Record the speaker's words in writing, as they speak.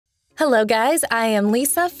Hello guys, I am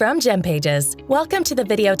Lisa from GemPages. Welcome to the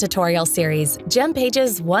video tutorial series,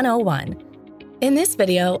 GemPages 101. In this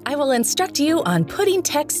video, I will instruct you on putting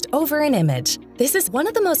text over an image. This is one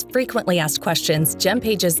of the most frequently asked questions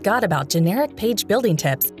GemPages got about generic page building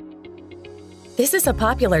tips. This is a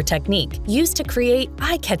popular technique used to create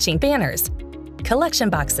eye-catching banners, collection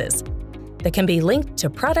boxes, that can be linked to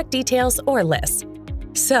product details or lists.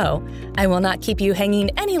 So, I will not keep you hanging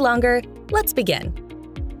any longer. Let's begin.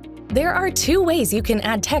 There are two ways you can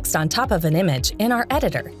add text on top of an image in our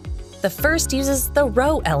editor. The first uses the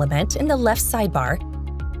row element in the left sidebar,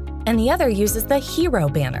 and the other uses the hero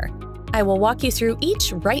banner. I will walk you through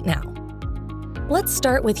each right now. Let's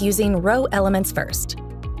start with using row elements first.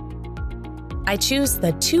 I choose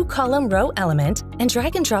the two-column row element and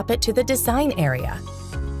drag and drop it to the design area.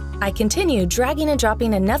 I continue dragging and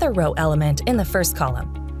dropping another row element in the first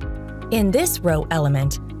column. In this row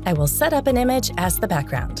element, I will set up an image as the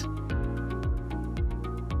background.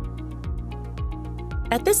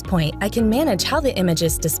 At this point, I can manage how the image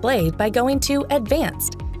is displayed by going to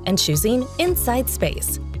Advanced and choosing Inside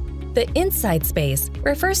Space. The inside space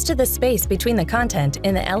refers to the space between the content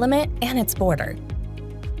in the element and its border.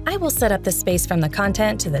 I will set up the space from the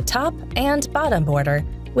content to the top and bottom border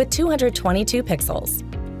with 222 pixels.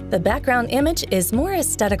 The background image is more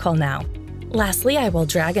aesthetical now. Lastly, I will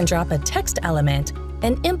drag and drop a text element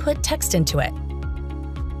and input text into it.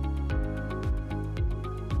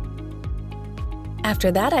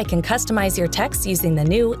 After that, I can customize your text using the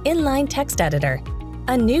new Inline Text Editor,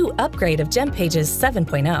 a new upgrade of GemPages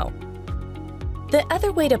 7.0. The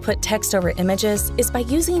other way to put text over images is by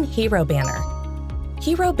using Hero Banner.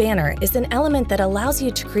 Hero Banner is an element that allows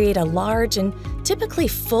you to create a large and typically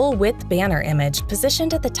full-width banner image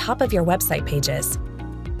positioned at the top of your website pages.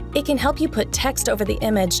 It can help you put text over the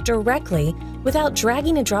image directly without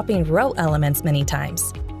dragging and dropping row elements many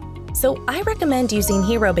times. So I recommend using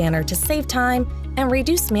Hero Banner to save time and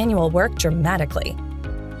reduce manual work dramatically.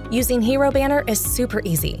 Using Hero Banner is super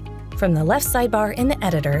easy. From the left sidebar in the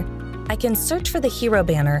editor, I can search for the Hero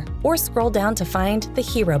Banner or scroll down to find the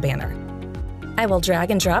Hero Banner. I will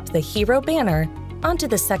drag and drop the Hero Banner onto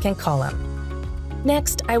the second column.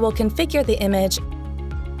 Next, I will configure the image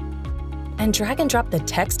and drag and drop the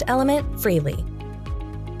text element freely.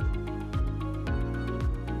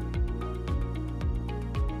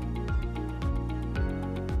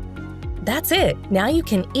 That's it! Now you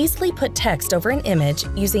can easily put text over an image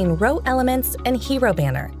using row elements and Hero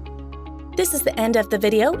Banner. This is the end of the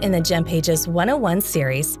video in the GemPages 101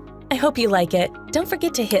 series. I hope you like it. Don't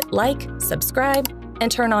forget to hit like, subscribe,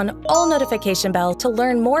 and turn on all notification bell to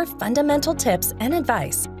learn more fundamental tips and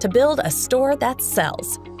advice to build a store that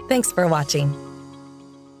sells. Thanks for watching.